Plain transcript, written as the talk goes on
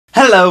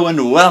Hello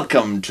and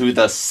welcome to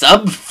the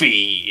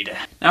sub-feed!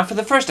 Now for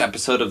the first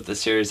episode of the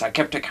series I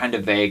kept it kind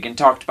of vague and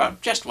talked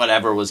about just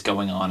whatever was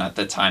going on at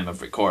the time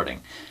of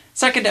recording.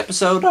 Second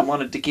episode I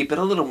wanted to keep it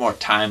a little more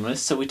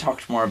timeless, so we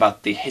talked more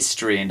about the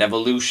history and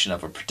evolution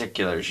of a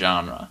particular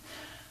genre.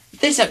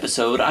 This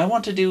episode I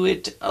want to do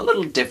it a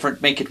little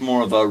different, make it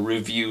more of a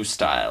review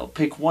style.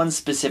 Pick one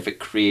specific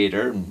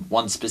creator and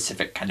one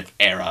specific kind of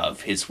era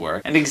of his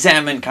work and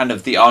examine kind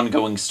of the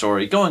ongoing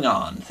story going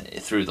on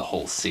through the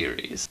whole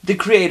series. The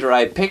creator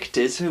I picked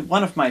is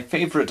one of my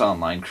favorite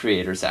online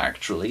creators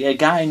actually, a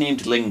guy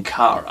named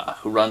Linkara,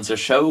 who runs a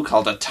show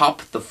called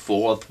Atop the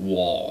Fourth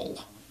Wall.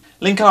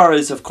 Linkara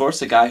is of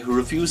course a guy who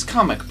reviews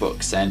comic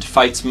books and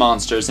fights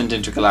monsters and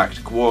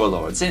intergalactic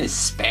warlords in his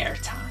spare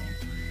time.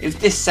 If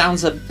this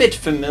sounds a bit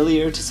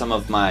familiar to some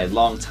of my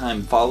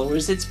longtime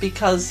followers, it's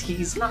because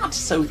he's not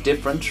so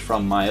different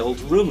from my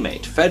old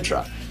roommate,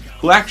 Fedra,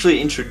 who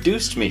actually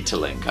introduced me to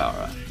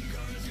Linkara.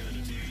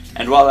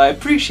 And while I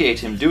appreciate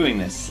him doing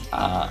this,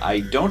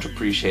 I don't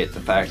appreciate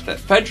the fact that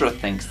Fedra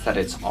thinks that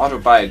it's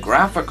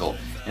autobiographical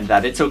and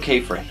that it's okay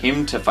for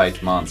him to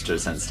fight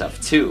monsters and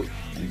stuff too.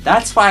 And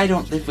that's why I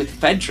don't live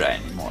with Fedra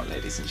anymore,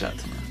 ladies and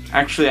gentlemen.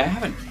 Actually, I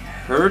haven't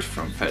heard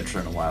from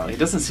Fedra in a while. He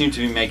doesn't seem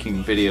to be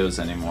making videos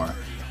anymore.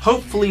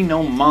 Hopefully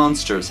no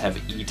monsters have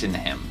eaten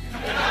him.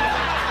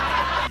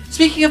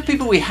 Speaking of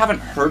people we haven't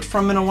heard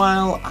from in a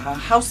while,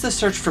 how's the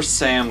search for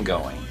Sam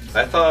going?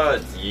 I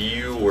thought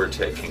you were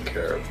taking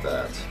care of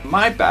that.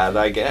 My bad,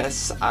 I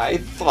guess. I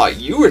thought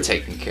you were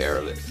taking care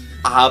of it.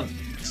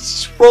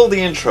 Roll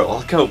the intro.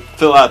 I'll go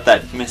fill out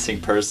that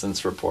missing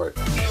persons report.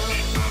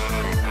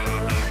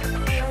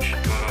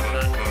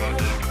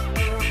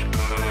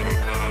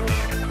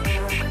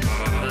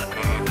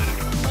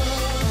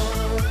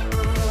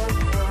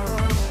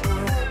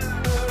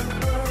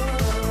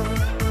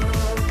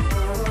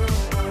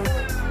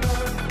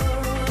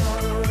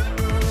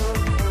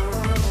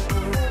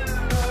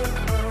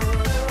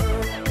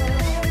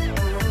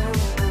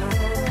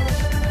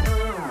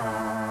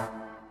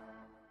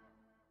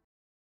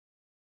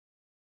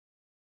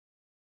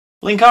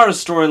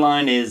 Linkara's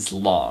storyline is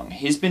long.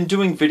 He's been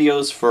doing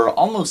videos for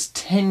almost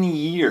 10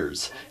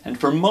 years, and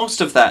for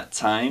most of that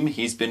time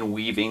he's been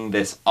weaving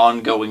this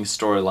ongoing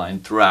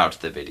storyline throughout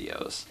the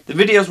videos. The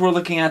videos we're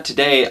looking at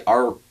today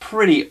are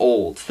pretty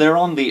old. They're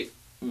on the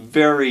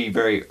very,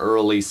 very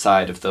early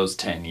side of those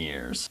 10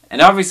 years.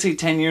 And obviously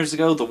 10 years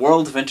ago, the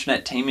world of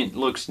entertainment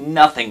looked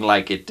nothing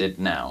like it did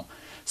now.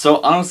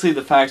 So honestly,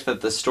 the fact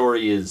that the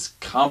story is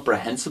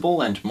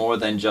comprehensible and more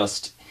than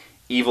just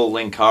evil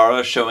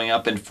Linkara showing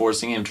up and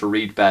forcing him to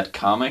read bad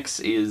comics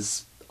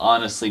is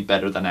honestly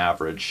better than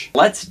average.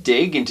 Let's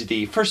dig into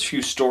the first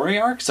few story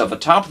arcs of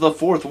Atop the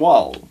Fourth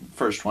Wall.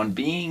 First one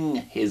being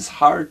His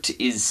Heart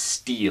is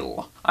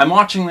Steel. I'm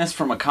watching this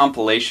from a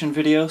compilation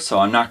video, so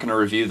I'm not going to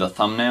review the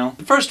thumbnail.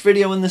 The first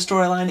video in the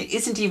storyline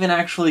isn't even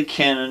actually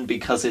canon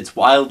because it's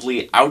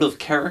wildly out of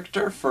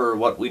character for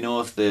what we know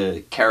of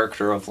the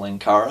character of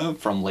Linkara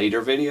from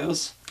later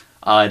videos.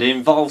 It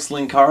involves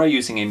Linkara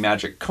using a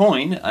magic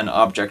coin, an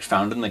object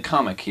found in the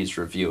comic he's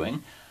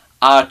reviewing,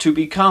 to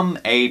become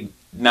a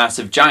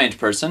massive giant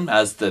person,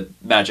 as the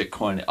magic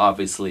coin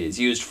obviously is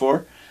used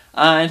for,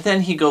 and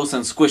then he goes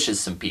and squishes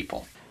some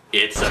people.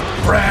 It's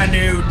a brand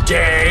new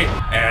day,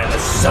 and the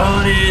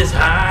sun is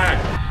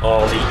high.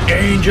 All the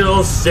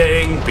angels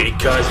sing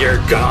because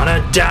you're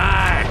gonna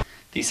die.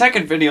 The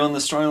second video in the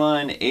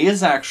storyline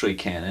is actually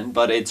canon,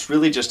 but it's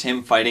really just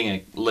him fighting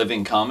a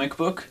living comic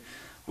book,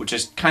 which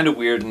is kind of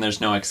weird and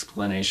there's no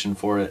explanation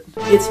for it.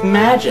 It's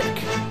magic.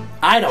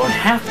 I don't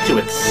have to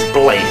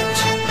explain it.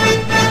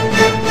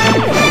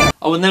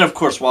 Oh, and then of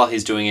course while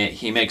he's doing it,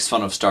 he makes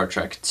fun of Star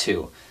Trek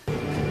too.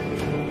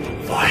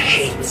 For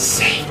hate's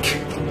sake,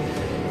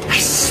 I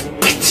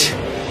spit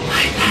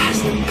my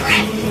last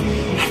breath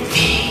at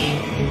thee.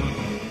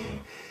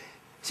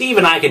 See,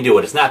 even I can do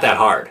it. It's not that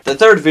hard. The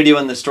third video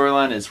in the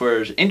storyline is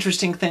where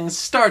interesting things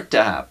start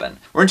to happen.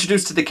 We're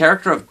introduced to the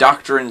character of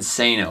Dr.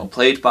 Insano,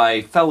 played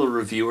by fellow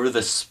reviewer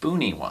The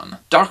Spoony One.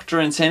 Dr.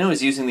 Insano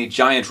is using the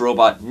giant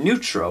robot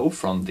Neutro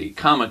from the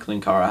comic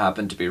Linkara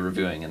happened to be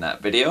reviewing in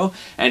that video,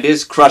 and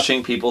is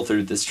crushing people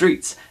through the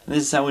streets. And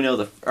this is how we know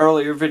the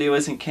earlier video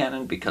isn't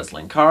canon, because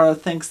Linkara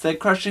thinks that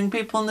crushing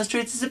people in the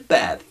streets is a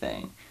bad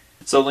thing.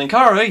 So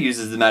Linkara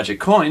uses the magic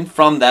coin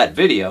from that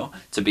video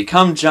to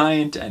become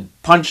giant and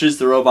punches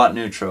the robot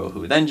Neutro,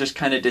 who then just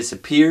kind of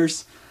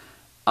disappears.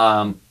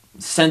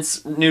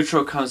 Since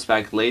Neutro comes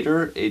back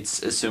later,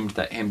 it's assumed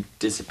that him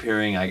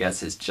disappearing, I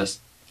guess, is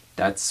just...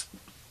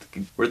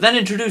 We're then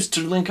introduced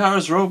to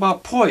Linkara's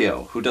robot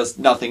Poyo, who does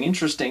nothing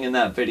interesting in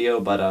that video,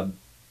 but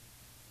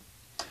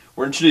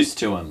we're introduced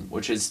to him,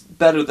 which is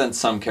better than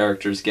some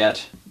characters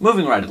get.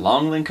 Moving right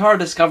along, Linkara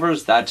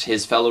discovers that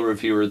his fellow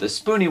reviewer, the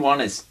Spoony One,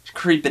 is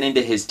creeping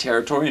into his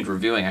territory and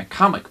reviewing a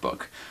comic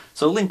book.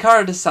 So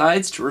Linkara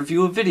decides to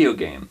review a video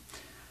game.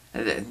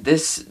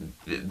 This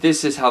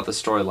is how the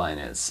storyline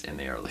is in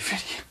the early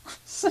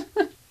videos.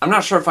 I'm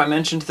not sure if I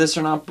mentioned this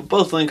or not, but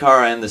both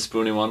Linkara and the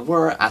Spoonie one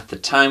were, at the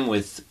time,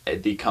 with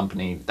the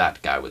company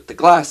That Guy with the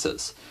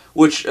Glasses,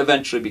 which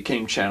eventually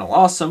became Channel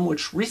Awesome,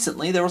 which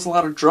recently there was a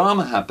lot of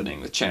drama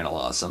happening with Channel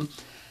Awesome.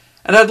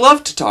 And I'd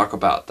love to talk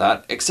about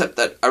that, except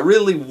that I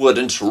really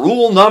wouldn't.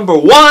 Rule number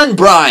 1,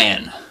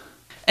 Brian!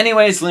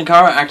 Anyways,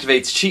 Linkara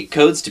activates cheat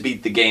codes to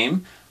beat the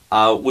game,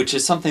 which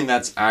is something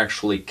that's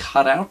actually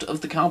cut out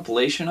of the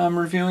compilation I'm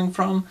reviewing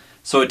from,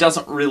 so it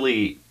doesn't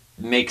really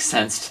make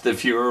sense to the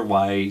viewer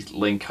why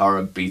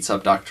Linkara beats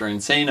up Dr.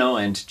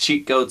 Insano and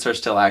cheat codes are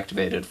still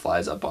activated,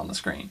 flies up on the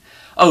screen.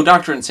 Oh,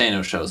 Dr.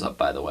 Insano shows up,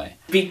 by the way.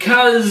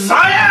 Because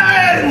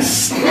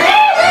science!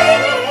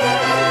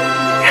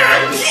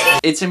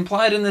 It's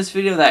implied in this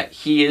video that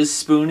he is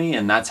Spoonie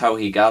and that's how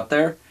he got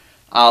there.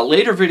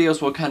 Later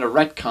videos will kind of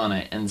retcon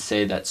it and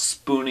say that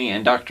Spoonie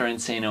and Dr.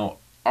 Insano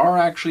are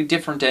actually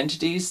different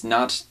entities,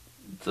 not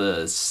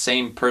the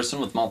same person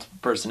with multiple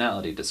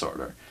personality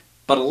disorder.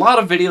 But a lot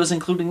of videos,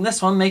 including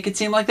this one, make it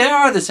seem like they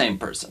are the same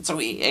person, so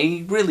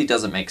he really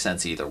doesn't make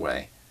sense either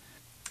way.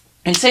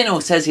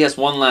 Insano says he has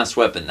one last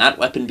weapon, that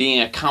weapon being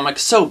a comic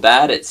so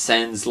bad it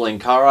sends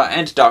Linkara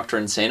and Dr.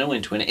 Insano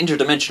into an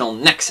interdimensional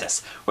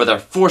nexus, where they're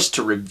forced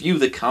to review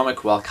the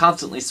comic while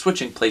constantly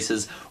switching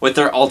places with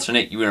their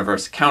alternate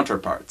universe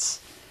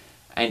counterparts.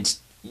 And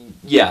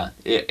yeah,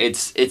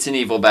 it's an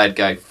evil bad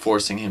guy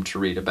forcing him to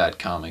read a bad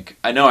comic.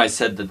 I know I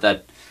said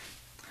that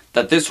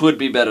this would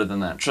be better than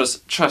that.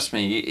 Trust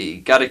me,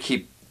 you gotta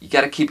keep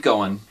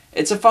going.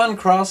 It's a fun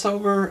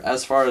crossover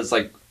as far as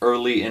like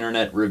early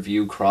internet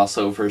review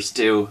crossovers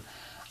do,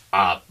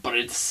 but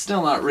it's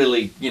still not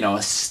really,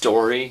 a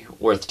story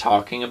worth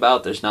talking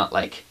about. There's not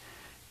like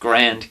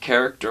grand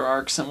character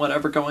arcs and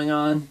whatever going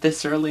on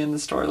this early in the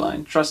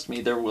storyline. Trust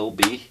me, there will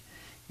be.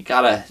 You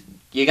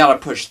gotta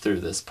push through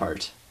this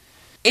part.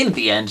 In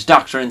the end,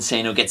 Dr.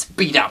 Insano gets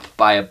beat up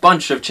by a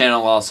bunch of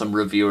Channel Awesome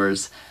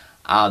reviewers,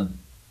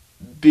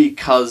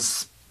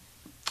 because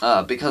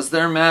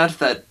they're mad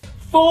that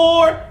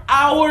 4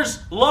 hours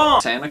long!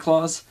 Santa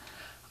Claus.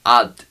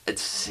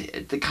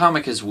 The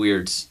comic is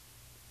weird.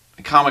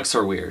 The comics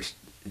are weird.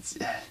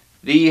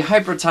 The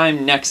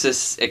Hypertime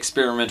Nexus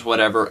experiment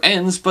whatever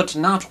ends, but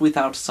not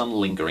without some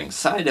lingering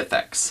side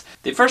effects.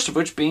 The first of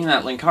which being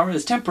that Linkara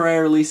is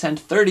temporarily sent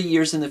 30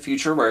 years in the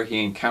future where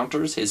he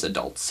encounters his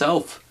adult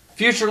self.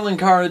 Future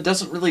Linkara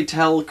doesn't really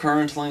tell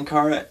current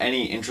Linkara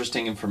any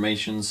interesting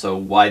information, so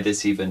why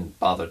this even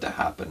bothered to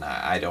happen,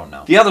 I don't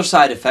know. The other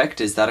side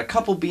effect is that a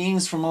couple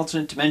beings from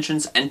alternate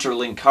dimensions enter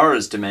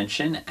Linkara's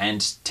dimension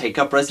and take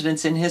up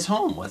residence in his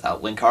home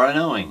without Linkara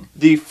knowing.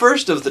 The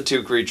first of the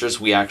two creatures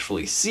we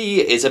actually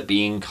see is a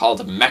being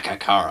called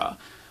Mechakara,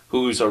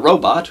 who's a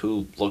robot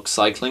who looks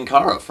like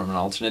Linkara from an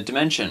alternate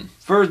dimension.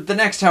 For the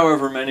next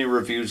however many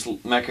reviews,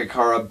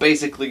 Mechakara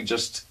basically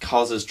just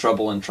causes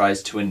trouble and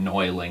tries to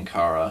annoy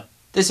Linkara.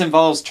 This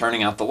involves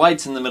turning out the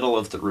lights in the middle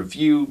of the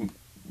review,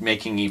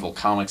 making evil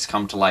comics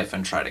come to life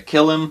and try to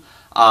kill him,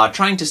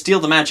 trying to steal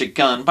the magic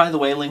gun. By the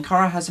way,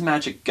 Linkara has a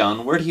magic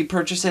gun. Where did he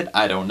purchase it?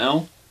 I don't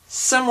know.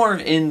 Somewhere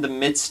in the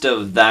midst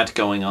of that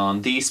going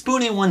on, the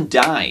Spoonie one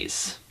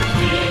dies.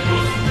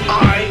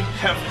 I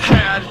have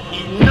had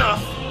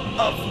enough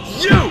of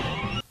you!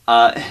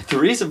 The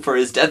reason for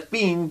his death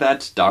being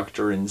that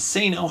Dr.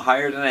 Insano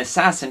hired an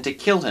assassin to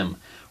kill him,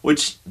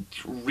 which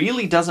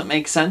really doesn't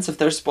make sense if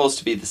they're supposed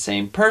to be the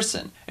same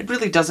person. It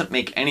really doesn't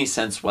make any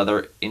sense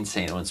whether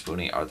Insano and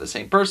Spoonie are the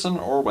same person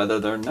or whether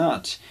they're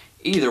not.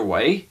 Either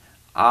way,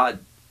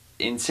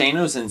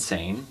 Insano's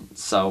insane,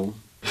 so...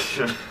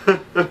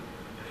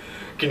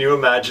 Can you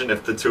imagine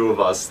if the two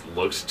of us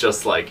looked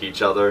just like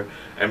each other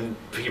and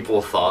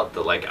people thought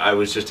that like I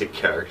was just a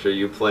character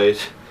you played?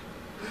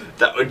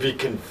 That would be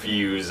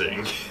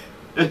confusing.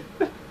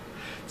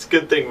 It's a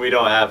good thing we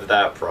don't have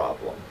that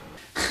problem.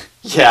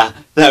 Yeah,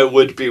 that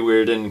would be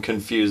weird and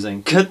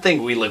confusing. Good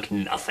thing we look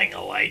nothing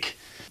alike.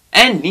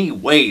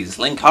 Anyways,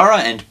 Linkara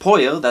and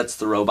Poyo, that's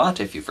the robot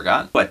if you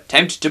forgot,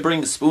 attempt to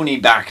bring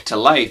Spoonie back to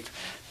life.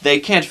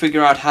 They can't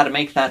figure out how to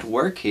make that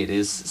work. It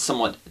is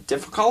somewhat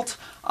difficult.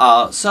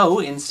 So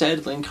instead,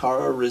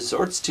 Linkara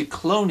resorts to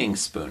cloning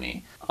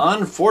Spoonie.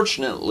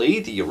 Unfortunately,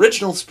 the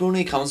original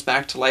Spoonie comes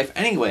back to life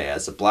anyway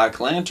as a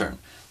Black Lantern.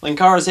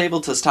 Linkara is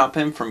able to stop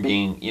him from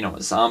being,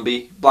 a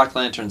zombie. Black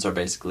Lanterns are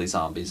basically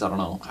zombies. I don't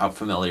know how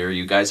familiar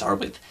you guys are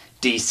with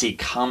DC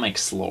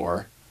Comics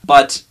lore.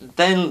 But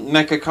then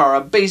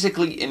Mechakara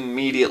basically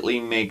immediately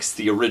makes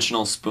the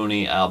original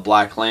Spoonie a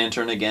Black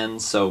Lantern again,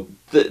 so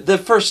the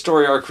first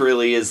story arc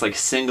really is like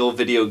single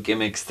video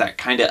gimmicks that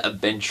kind of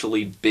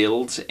eventually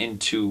build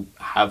into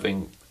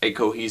having a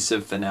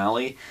cohesive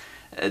finale.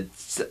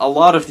 A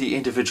lot of the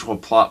individual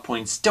plot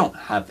points don't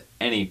have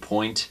any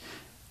point.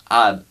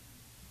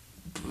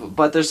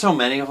 But there's so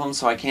many of them,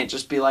 so I can't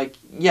just be like,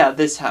 yeah,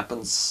 this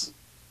happens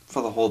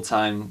for the whole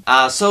time.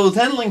 So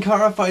then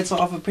Linkara fights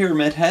off a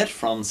Pyramid Head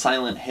from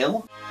Silent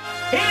Hill.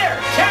 Here,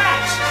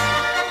 catch!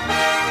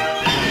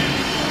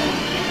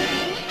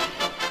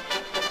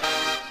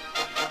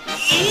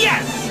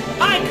 Yes!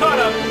 I caught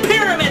a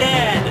Pyramid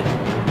Head!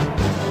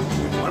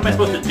 What am I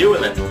supposed to do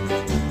with it?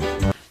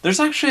 There's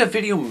actually a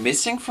video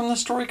missing from the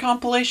story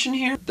compilation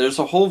here. There's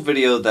a whole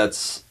video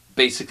that's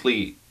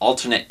basically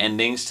alternate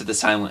endings to the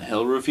Silent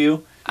Hill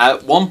review.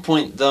 At one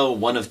point, though,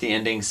 one of the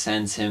endings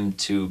sends him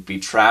to be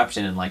trapped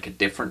in like a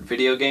different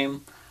video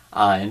game.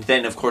 And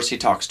then, of course, he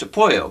talks to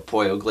Poyo.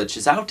 Poyo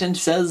glitches out and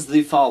says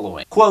the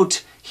following.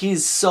 Quote,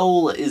 "His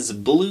soul is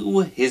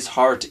blue, his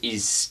heart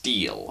is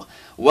steel.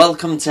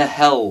 Welcome to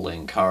hell,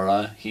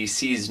 Linkara. He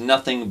sees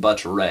nothing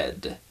but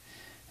red."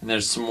 And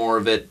there's some more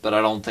of it, but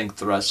I don't think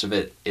the rest of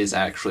it is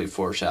actually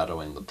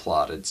foreshadowing the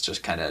plot. It's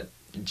just kind of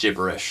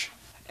gibberish.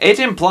 It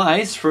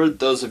implies, for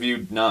those of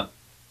you not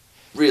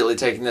really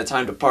taking the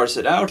time to parse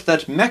it out,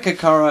 that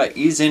Mechakara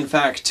is in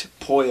fact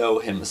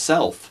Poyo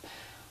himself.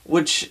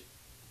 Which,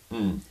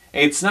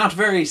 it's not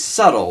very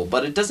subtle,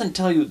 but it doesn't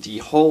tell you the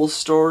whole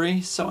story,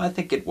 so I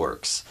think it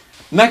works.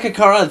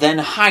 Mechakara then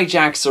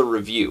hijacks a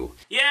review.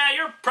 Yeah,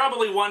 you're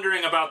probably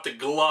wondering about the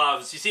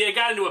gloves. You see, I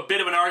got into a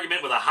bit of an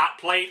argument with a hot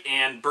plate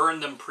and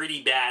burned them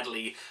pretty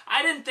badly.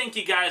 I didn't think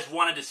you guys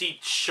wanted to see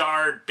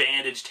charred,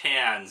 bandaged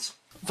hands.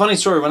 Funny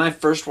story, when I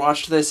first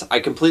watched this, I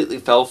completely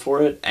fell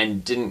for it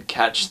and didn't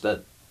catch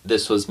that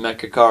this was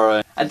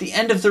Mechakara. At the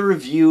end of the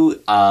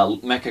review,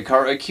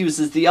 Mechakara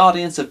accuses the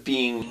audience of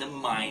being the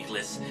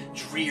mindless,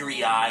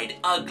 dreary-eyed,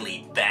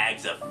 ugly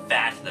bags of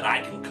fat that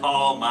I can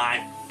call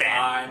my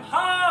I'm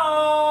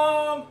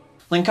home!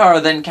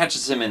 Linkara then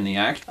catches him in the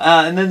act,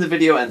 and then the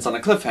video ends on a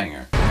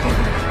cliffhanger.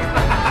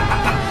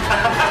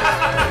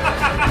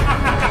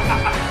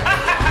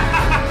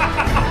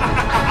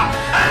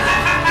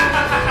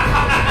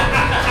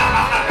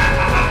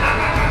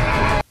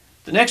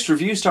 The next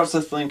review starts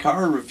with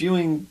Linkara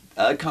reviewing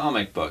a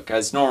comic book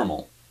as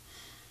normal.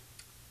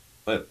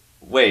 But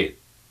wait,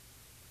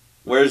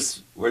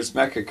 where's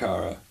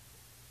Mechakara?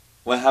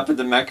 What happened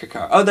to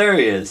Mechakara? Oh, there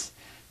he is.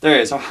 There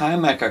he is. Oh, hi,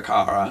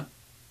 Mechakara.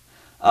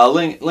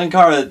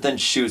 Linkara then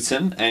shoots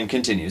him and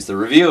continues the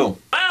review.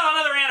 Well,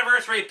 another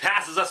anniversary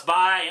passes us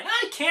by, and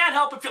I can't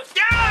help but feel...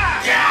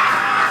 Yeah!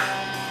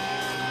 Yeah!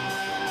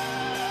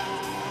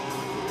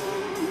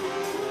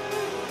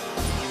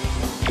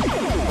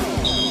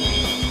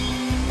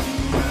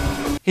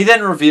 He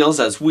then reveals,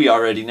 as we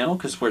already know,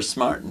 because we're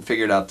smart and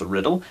figured out the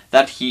riddle,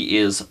 that he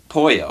is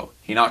Poyo.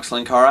 He knocks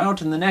Linkara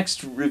out, and the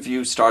next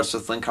review starts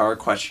with Linkara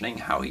questioning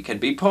how he can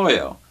be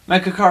Poyo.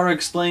 Mechakara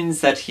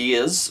explains that he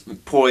is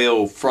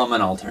Poyo from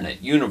an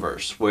alternate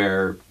universe,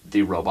 where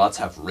the robots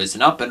have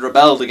risen up and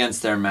rebelled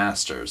against their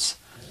masters.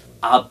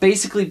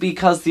 Basically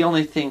because the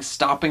only thing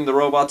stopping the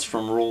robots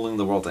from ruling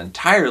the world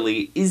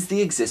entirely is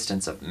the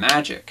existence of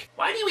magic.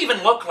 Why do you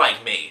even look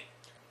like me?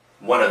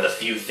 One of the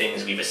few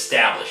things we've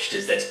established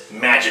is that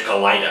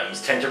magical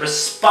items tend to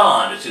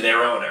respond to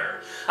their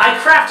owner. I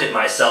crafted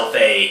myself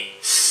a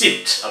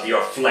suit of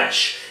your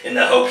flesh in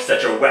the hopes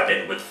that your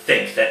weapon would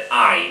think that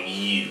I'm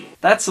you.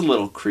 That's a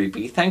little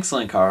creepy. Thanks,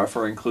 Linkara,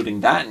 for including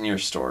that in your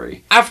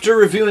story. After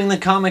reviewing the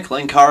comic,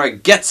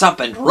 Linkara gets up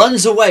and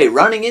runs away,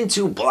 running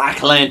into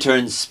Black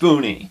Lantern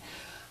Spoonie.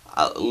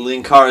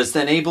 Linkara is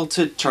then able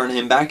to turn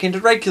him back into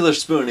regular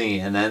Spoonie,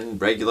 and then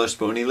regular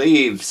Spoonie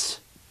leaves.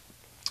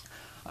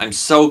 I'm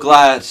so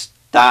glad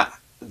that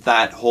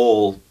that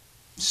whole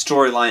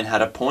storyline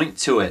had a point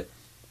to it.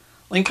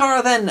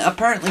 Linkara then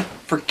apparently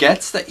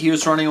forgets that he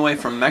was running away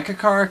from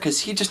Mechakara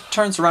because he just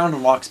turns around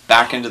and walks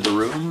back into the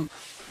room.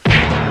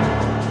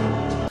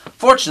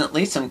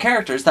 Fortunately, some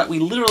characters that we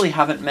literally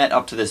haven't met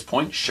up to this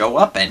point show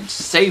up and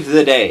save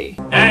the day.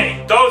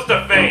 Hey, toast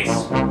the face!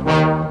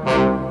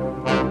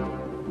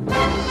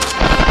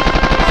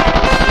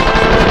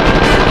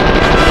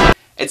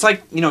 It's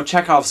like, you know,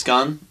 Chekhov's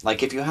gun.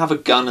 Like, if you have a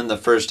gun in the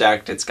first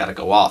act, it's got to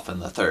go off in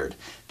the third.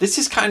 This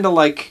is kind of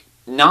like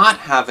not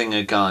having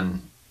a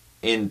gun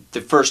in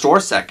the first or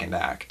second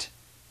act,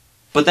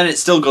 but then it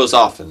still goes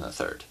off in the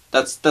third.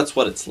 That's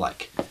what it's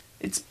like.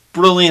 It's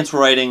brilliant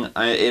writing.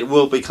 It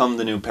will become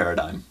the new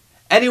paradigm.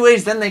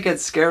 Anyways, then they get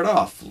scared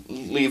off,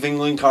 leaving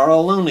Linkara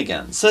alone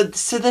again. So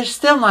there's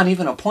still not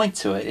even a point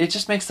to it. It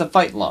just makes the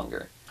fight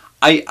longer.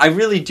 I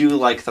really do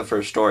like the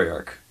first story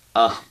arc.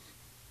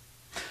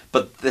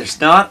 But there's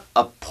not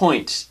a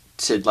point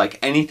to, like,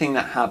 anything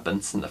that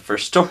happens in the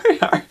first story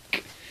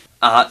arc.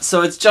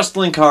 So it's just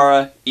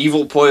Linkara,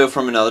 evil Poyo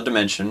from another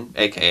dimension,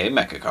 aka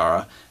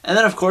Mechakara, and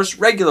then of course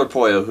regular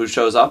Poyo who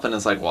shows up and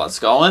is like, what's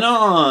going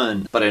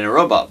on? But in a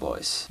robot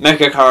voice.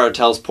 Mechakara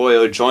tells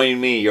Poyo,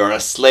 join me, you're a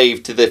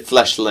slave to the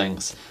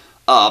fleshlings.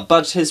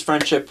 But his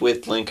friendship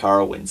with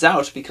Linkara wins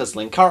out because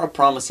Linkara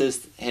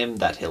promises him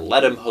that he'll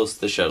let him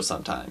host the show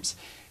sometimes.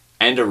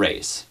 And a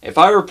raise. If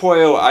I were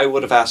Poyo, I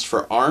would have asked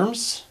for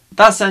arms.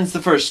 Thus ends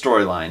the first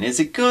storyline. Is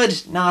it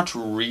good? Not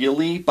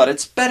really, but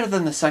it's better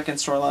than the second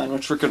storyline,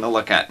 which we're going to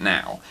look at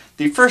now.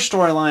 The first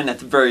storyline, at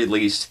the very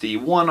least, the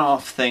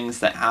one-off things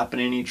that happen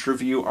in each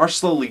review are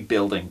slowly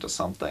building to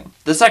something.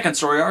 The second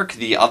story arc,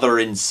 The Other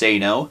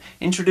Insano,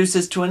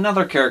 introduces to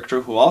another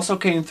character who also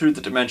came through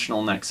the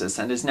Dimensional Nexus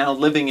and is now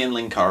living in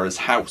Linkara's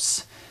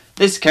house.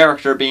 This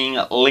character being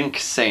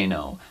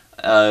Linksano,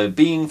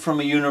 being from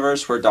a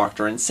universe where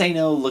Dr.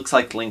 Insano looks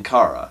like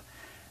Linkara,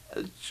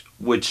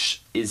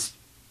 which is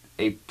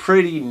a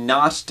pretty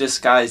not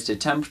disguised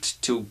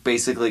attempt to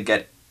basically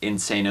get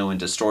Insano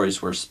into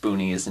stories where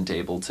Spoonie isn't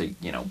able to,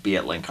 you know, be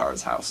at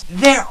Linkara's house.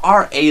 There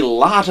are a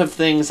lot of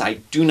things I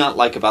do not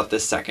like about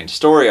this second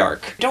story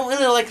arc. I don't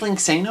really like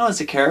Linksano as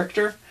a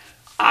character.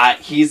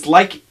 He's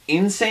like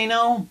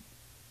Insano,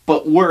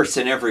 but worse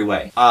in every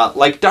way.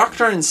 Like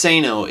Dr.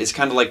 Insano is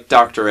kind of like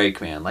Dr.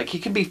 Eggman. Like, he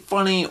can be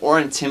funny or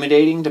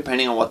intimidating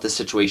depending on what the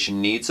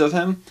situation needs of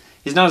him.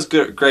 He's not as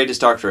great as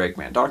Dr.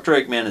 Eggman. Dr.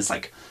 Eggman is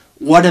like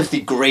one of the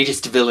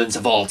greatest villains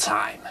of all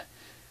time.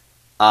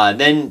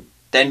 Then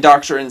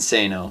Dr.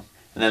 Insano,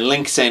 and then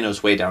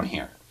Linksano's way down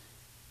here.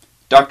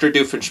 Dr.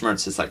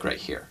 Doofenshmirtz is like right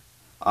here.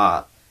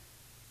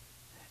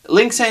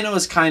 Linksano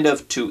is kind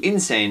of to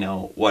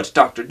Insano what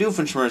Dr.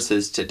 Doofenshmirtz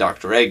is to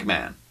Dr.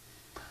 Eggman.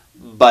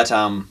 But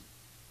Dr.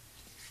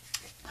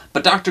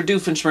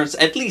 Doofenshmirtz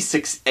at least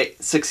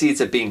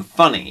succeeds at being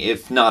funny,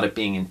 if not at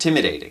being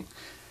intimidating.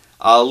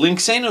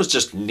 Linksano's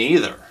just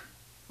neither,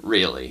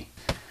 really.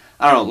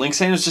 I don't know,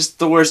 Linksano's just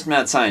the worst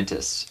mad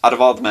scientist out of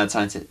all the mad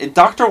scientists. And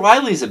Dr.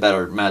 Wily's a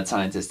better mad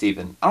scientist,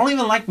 even. I don't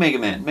even like Mega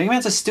Man. Mega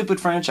Man's a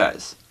stupid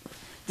franchise.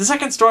 The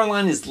second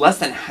storyline is less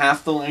than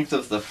half the length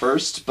of the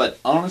first, but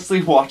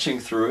honestly, watching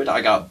through it,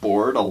 I got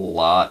bored a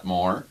lot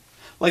more.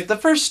 Like, the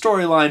first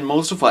storyline,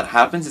 most of what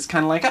happens is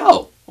kind of like,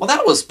 oh, well,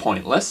 that was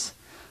pointless.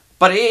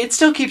 But it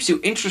still keeps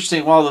you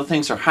interested while the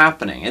things are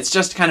happening. It's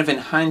just kind of in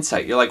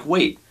hindsight. You're like,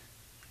 wait,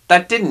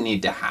 that didn't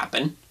need to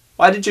happen.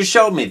 Why did you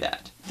show me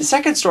that? The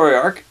second story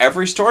arc,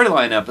 every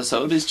storyline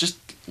episode is just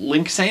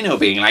Linksano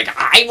being like,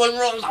 I will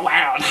rule the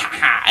world,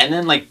 haha, and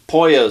then like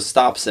Poyo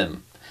stops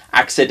him,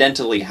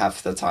 accidentally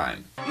half the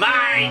time.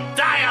 My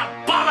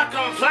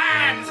diabolical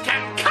plans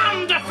can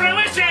come to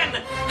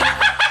fruition!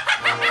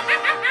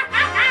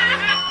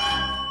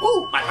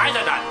 Ooh, my eyes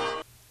are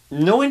done.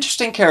 No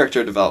interesting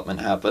character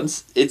development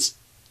happens, it's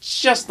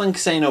just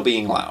Linksano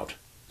being loud.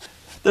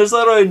 There's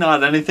literally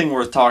not anything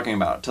worth talking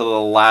about till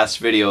the last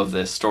video of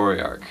this story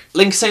arc.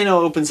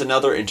 Linksano opens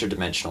another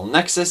interdimensional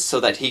nexus so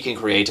that he can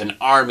create an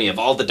army of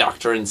all the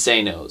Dr.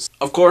 Insanos.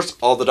 Of course,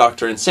 all the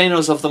Dr.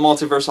 Insanos of the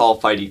multiverse all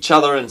fight each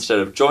other instead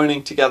of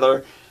joining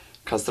together,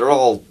 because they're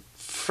all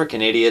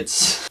frickin'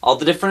 idiots. All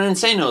the different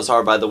Insanos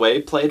are, by the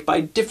way, played by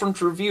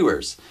different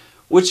reviewers,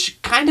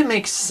 which kinda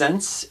makes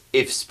sense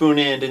if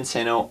Spoonie and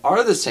Insano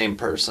are the same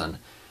person,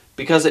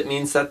 because it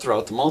means that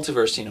throughout the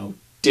multiverse, you know,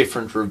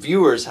 different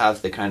reviewers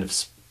have the kind of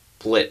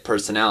split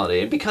personality,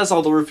 and because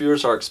all the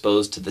reviewers are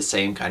exposed to the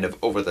same kind of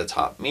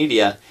over-the-top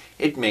media,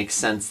 it makes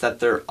sense that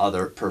their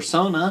other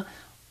persona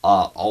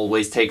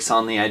always takes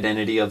on the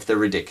identity of the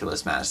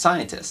ridiculous mad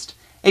scientist.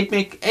 It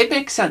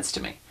makes sense to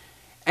me.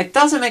 It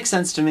doesn't make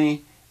sense to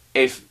me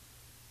if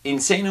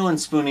Insano and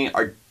Spoonie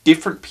are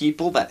different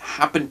people that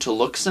happen to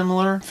look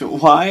similar.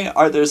 Why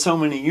are there so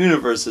many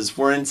universes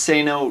where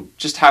Insano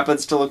just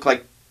happens to look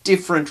like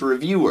different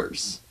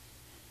reviewers?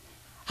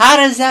 How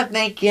does that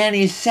make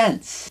any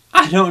sense?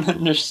 I don't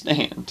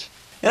understand.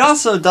 It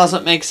also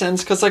doesn't make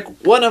sense because, like,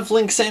 one of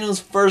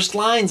Linksano's first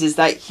lines is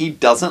that he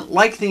doesn't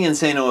like the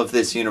Insano of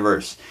this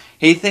universe.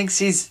 He thinks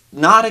he's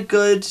not a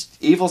good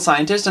evil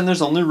scientist and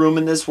there's only room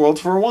in this world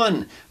for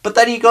one. But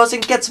then he goes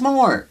and gets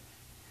more.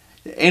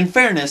 In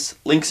fairness,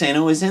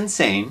 Linksano is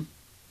insane,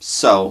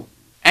 so...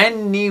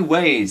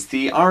 Anyways,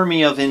 the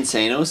army of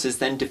Insanos is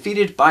then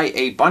defeated by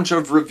a bunch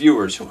of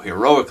reviewers who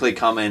heroically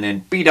come in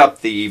and beat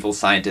up the evil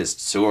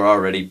scientists who are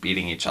already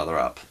beating each other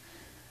up.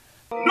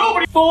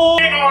 Nobody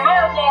on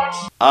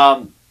our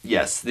watch!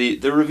 Yes, the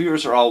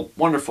reviewers are all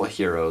wonderful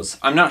heroes.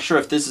 I'm not sure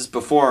if this is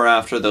before or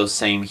after those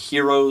same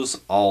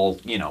heroes all,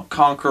 you know,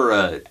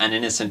 conquer an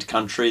innocent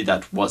country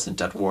that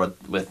wasn't at war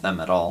with them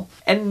at all.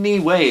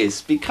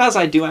 Anyways, because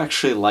I do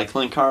actually like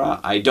Linkara,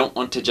 I don't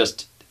want to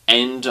just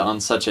end on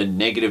such a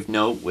negative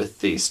note with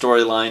the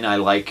storyline I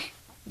like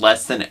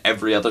less than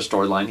every other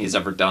storyline he's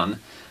ever done.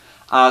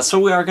 So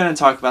we are going to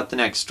talk about the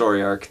next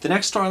story arc. The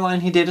next storyline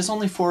he did is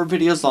only 4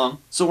 videos long,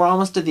 so we're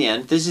almost at the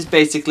end. This is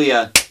basically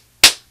a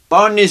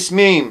bonus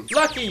meme.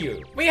 Lucky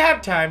you, we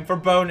have time for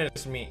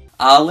bonus meme.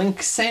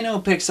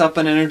 Linksano picks up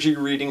an energy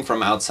reading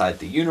from outside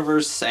the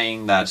universe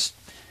saying that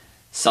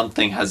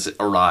something has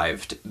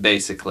arrived,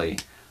 basically.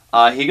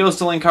 He goes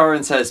to Linkara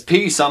and says,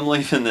 "Peace, I'm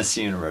leaving this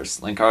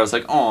universe." Linkara's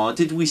like, "Aw,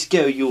 did we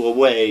scare you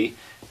away?"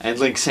 And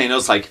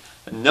Linksano's like,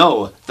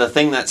 "No, the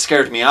thing that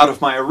scared me out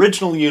of my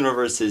original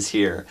universe is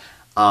here.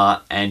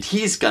 And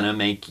he's gonna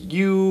make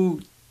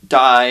you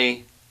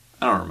die."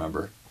 I don't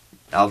remember.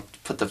 I'll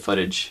put the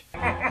footage.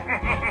 Weep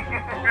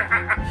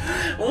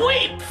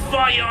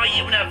for your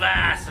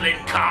universe,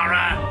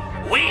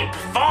 Linkara! Weep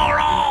for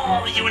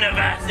all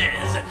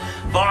universes!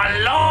 For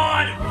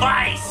Lord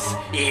Vice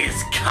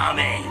is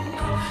coming!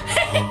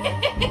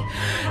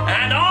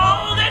 And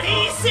all that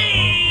he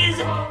sees,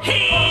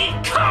 he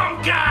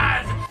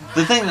conquers!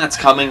 The thing that's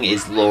coming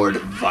is Lord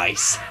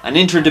Vice, an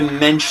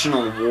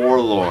interdimensional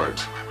warlord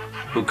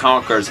who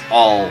conquers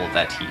all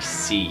that he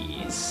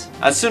sees.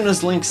 As soon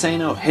as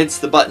Linksano hits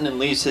the button and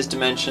leaves his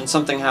dimension,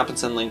 something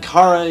happens and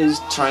Linkara is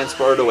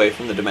transported away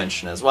from the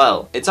dimension as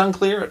well. It's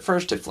unclear at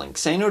first if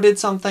Linksano did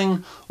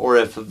something, or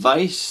if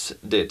Vice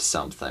did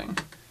something.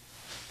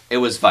 It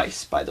was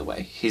Vice, by the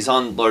way. He's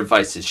on Lord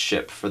Vice's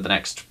ship for the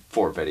next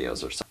 4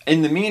 videos or so.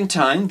 In the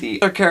meantime,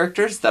 the other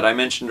characters that I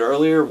mentioned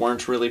earlier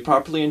weren't really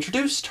properly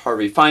introduced.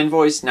 Harvey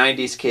Finevoice,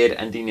 90s Kid,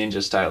 and the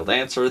Ninja Style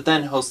Dancer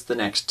then host the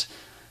next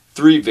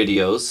 3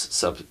 videos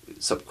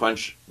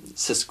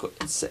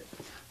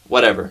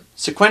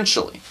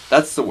sequentially.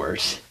 That's the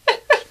word.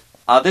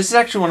 This is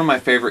actually one of my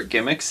favorite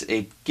gimmicks.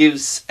 It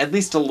gives at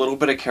least a little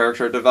bit of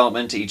character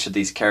development to each of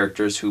these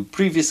characters who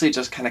previously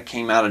just kind of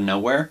came out of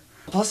nowhere.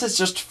 Plus, it's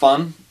just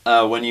fun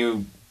when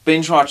you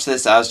binge watch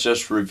this as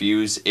just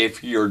reviews.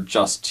 If you're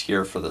just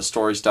here for the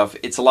story stuff,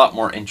 it's a lot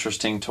more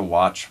interesting to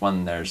watch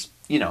when there's,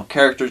 you know,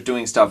 characters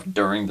doing stuff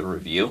during the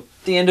review.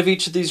 At the end of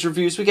each of these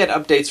reviews, we get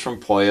updates from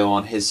Poyo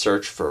on his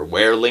search for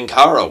where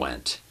Linkara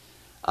went.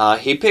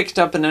 He picked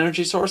up an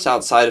energy source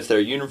outside of their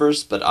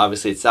universe, but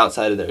obviously it's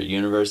outside of their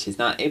universe. He's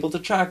not able to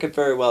track it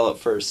very well at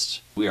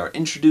first. We are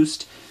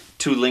introduced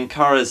to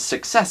Linkara's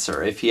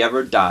successor if he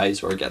ever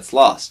dies or gets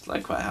lost,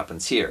 like what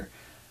happens here.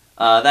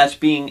 That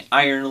being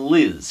Iron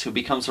Liz, who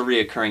becomes a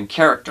reoccurring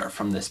character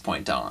from this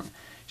point on.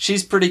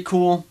 She's pretty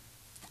cool.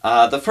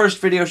 The first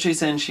video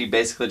she's in, she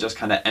basically just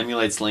kind of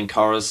emulates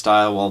Linkara's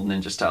style while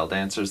Ninja Style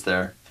Dancer's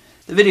there.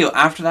 The video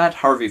after that,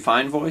 Harvey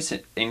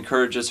Finevoice,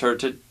 encourages her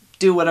to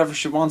do whatever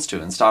she wants to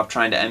and stop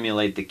trying to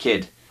emulate the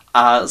kid.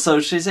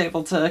 So she's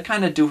able to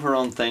kind of do her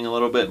own thing a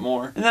little bit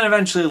more. And then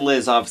eventually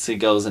Liz obviously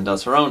goes and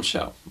does her own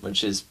show,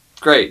 which is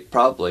great,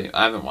 probably.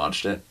 I haven't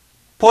watched it.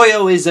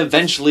 Poyo is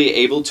eventually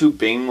able to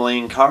beam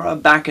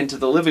Linkara back into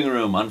the living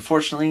room.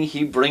 Unfortunately,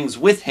 he brings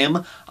with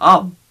him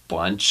a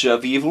bunch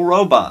of evil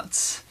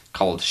robots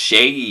called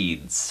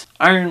Shades.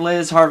 Iron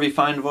Liz, Harvey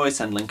Finevoice,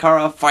 and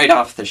Linkara fight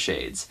off the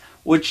Shades,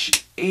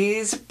 which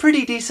is a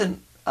pretty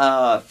decent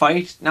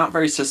fight. Not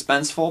very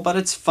suspenseful, but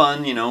it's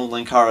fun, you know.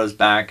 Linkara's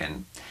back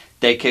and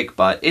they kick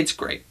butt. It's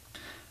great.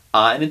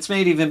 And it's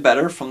made even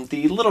better from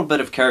the little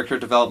bit of character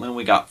development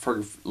we got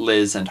for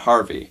Liz and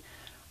Harvey.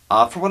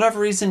 For whatever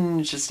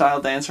reason, Ninja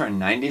Style Dancer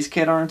and 90s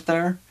Kid aren't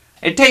there.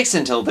 It takes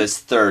until this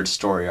 3rd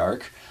story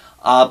arc,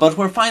 but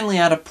we're finally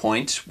at a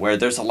point where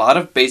there's a lot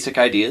of basic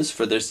ideas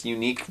for this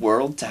unique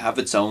world to have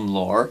its own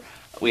lore.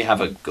 We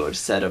have a good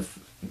set of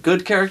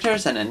good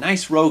characters and a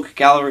nice rogue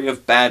gallery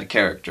of bad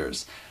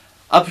characters.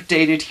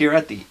 Updated here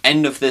at the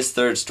end of this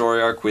 3rd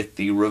story arc with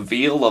the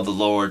reveal of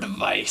Lord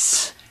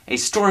Vice. A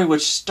story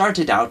which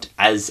started out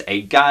as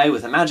a guy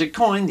with a magic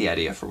coin, the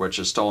idea for which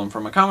is stolen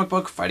from a comic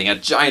book, fighting a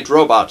giant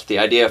robot, the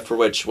idea for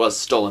which was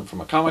stolen from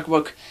a comic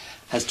book,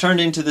 has turned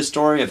into the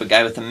story of a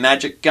guy with a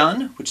magic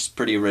gun, which is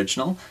pretty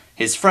original,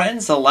 his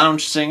friends, a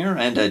lounge singer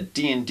and a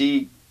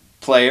D&D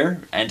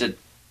player, and a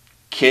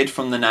kid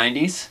from the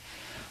 90s,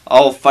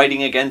 all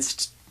fighting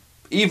against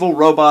evil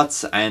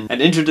robots and an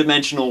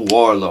interdimensional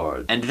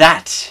warlord. And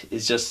that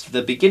is just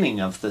the beginning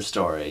of the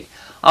story.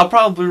 I'll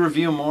probably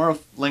review more of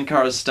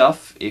Linkara's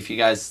stuff if you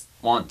guys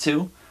want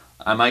to.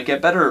 I might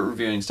get better at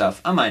reviewing stuff.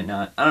 I might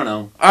not. I don't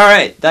know.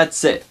 Alright,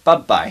 that's it.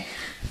 Bye-bye.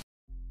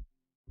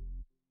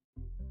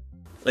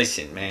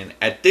 Listen, man.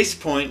 At this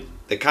point,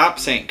 the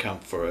cops ain't come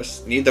for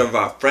us. Neither of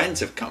our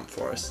friends have come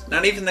for us.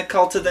 Not even the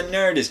Cult of the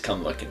Nerd has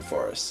come looking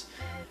for us.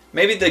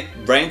 Maybe the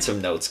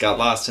ransom notes got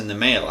lost in the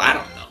mail. I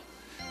don't know.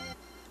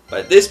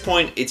 But at this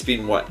point, it's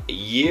been, what, a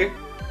year?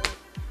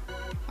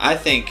 I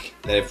think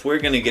that if we're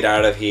gonna get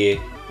out of here,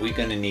 we're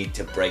gonna need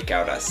to break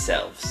out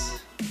ourselves.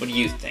 What do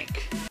you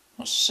think?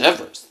 Well,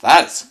 shivers,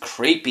 that's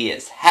creepy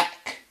as heck.